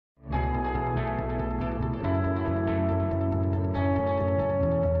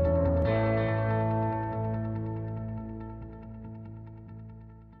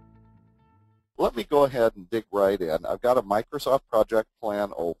me go ahead and dig right in. I've got a Microsoft project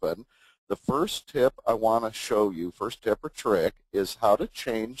plan open. The first tip I want to show you, first tip or trick, is how to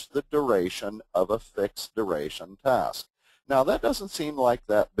change the duration of a fixed duration task. Now, that doesn't seem like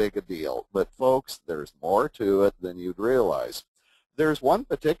that big a deal, but folks, there's more to it than you'd realize. There's one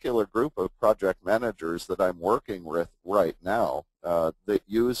particular group of project managers that I'm working with right now that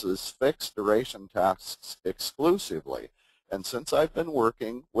uses fixed duration tasks exclusively. And since I've been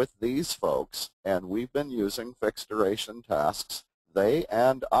working with these folks and we've been using fixed duration tasks, they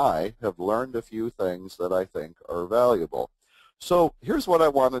and I have learned a few things that I think are valuable. So here's what I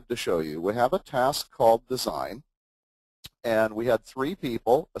wanted to show you. We have a task called design, and we had 3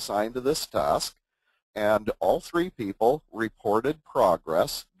 people assigned to this task, and all 3 people reported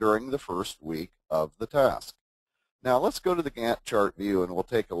progress during the first week of the task. Now let's go to the Gantt chart view and we'll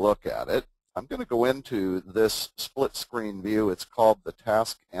take a look at it. I'm going to go into this split screen view. It's called the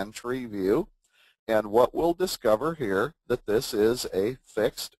task entry view. And what we'll discover here, that this is a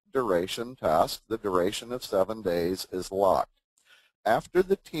fixed duration task. The duration of 7 days is locked. After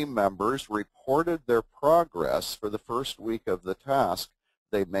the team members reported their progress for the first week of the task,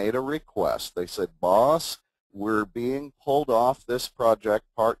 they made a request. They said, boss, we're being pulled off this project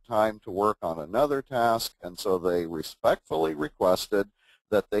part-time to work on another task, and so they respectfully requested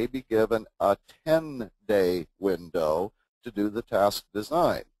that they be given a 10-day window to do the task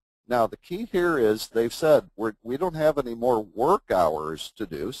design. Now, the key here is they've said we don't have any more work hours to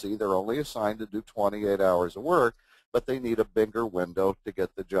do. See, they're only assigned to do 28 hours of work, but they need a bigger window to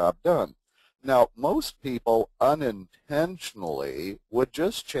get the job done. Now, most people unintentionally would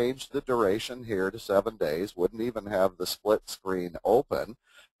just change the duration here to 7 days, wouldn't even have the split screen open,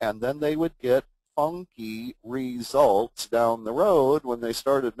 and then they would get funky results down the road when they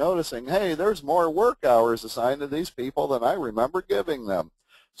started noticing, hey, there's more work hours assigned to these people than I remember giving them.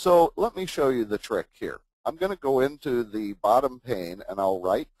 So let me show you the trick here. I'm going to go into the bottom pane and I'll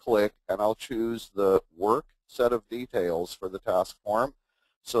right-click and I'll choose the work set of details for the task form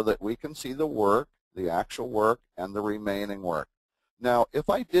so that we can see the work, the actual work, and the remaining work. Now, if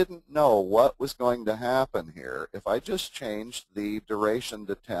I didn't know what was going to happen here, if I just changed the duration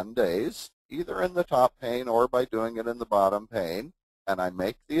to 10 days, either in the top pane or by doing it in the bottom pane, and I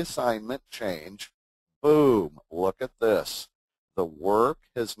make the assignment change, boom, look at this. The work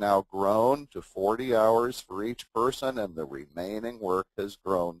has now grown to 40 hours for each person, and the remaining work has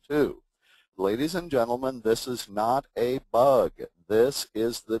grown too. Ladies and gentlemen, this is not a bug. This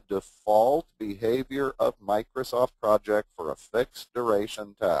is the default behavior of Microsoft Project for a fixed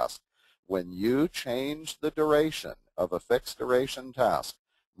duration task. When you change the duration of a fixed duration task,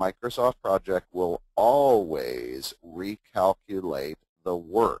 Microsoft Project will always recalculate the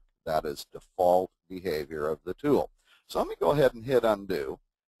work. That is default behavior of the tool. So let me go ahead and hit undo.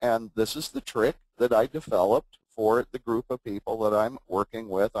 And this is the trick that I developed for the group of people that I'm working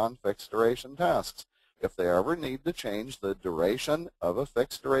with on fixed duration tasks. If they ever need to change the duration of a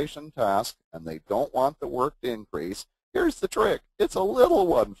fixed duration task and they don't want the work to increase, here's the trick. It's a little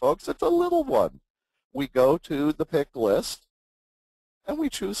one, folks. It's a little one. We go to the pick list and we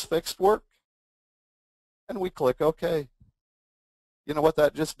choose fixed work and we click OK. You know what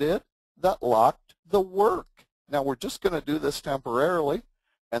that just did? That locked the work. Now we're just going to do this temporarily,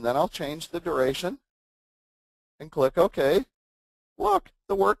 and then I'll change the duration and click OK. Look,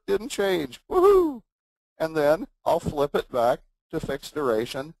 the work didn't change. Woohoo! And then I'll flip it back to fixed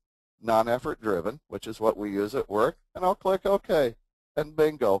duration, non-effort driven, which is what we use at work, and I'll click OK. And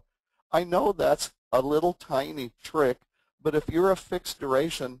bingo. I know that's a little tiny trick, but if you're a fixed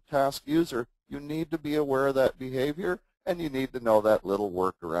duration task user, you need to be aware of that behavior, and you need to know that little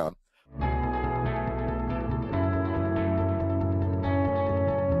workaround.